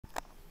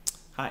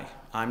Hi,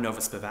 I'm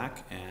Nova Spicak,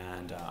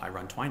 and I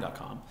run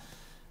Twine.com.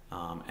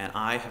 And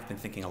I have been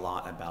thinking a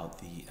lot about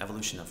the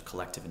evolution of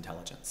collective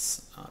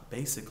intelligence.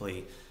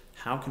 Basically,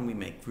 how can we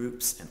make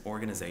groups and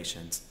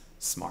organizations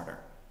smarter?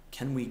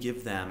 Can we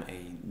give them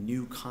a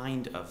new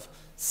kind of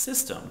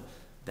system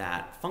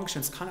that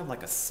functions kind of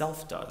like a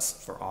self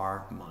does for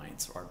our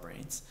minds, or our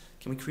brains?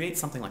 Can we create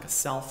something like a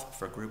self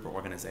for a group or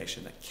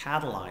organization that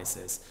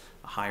catalyzes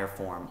a higher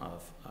form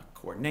of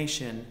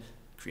coordination,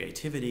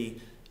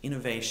 creativity,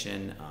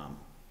 innovation,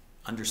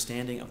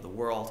 understanding of the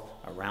world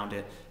around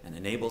it, and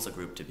enables a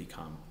group to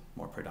become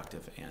more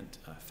productive and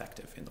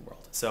effective in the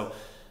world? So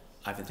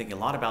I've been thinking a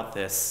lot about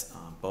this,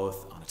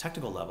 both on a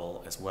technical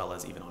level as well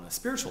as even on a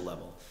spiritual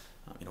level.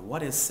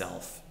 What is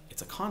self?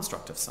 It's a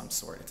construct of some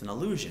sort. It's an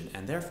illusion,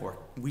 and therefore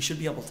we should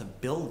be able to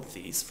build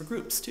these for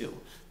groups too.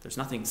 There's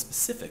nothing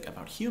specific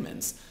about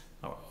humans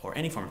or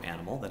any form of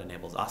animal that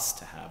enables us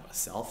to have a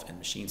self and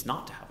machines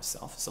not to have a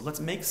self. So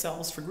let's make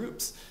selves for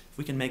groups. If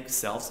we can make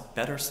selves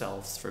better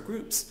selves for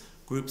groups,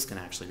 groups can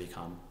actually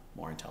become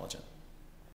more intelligent.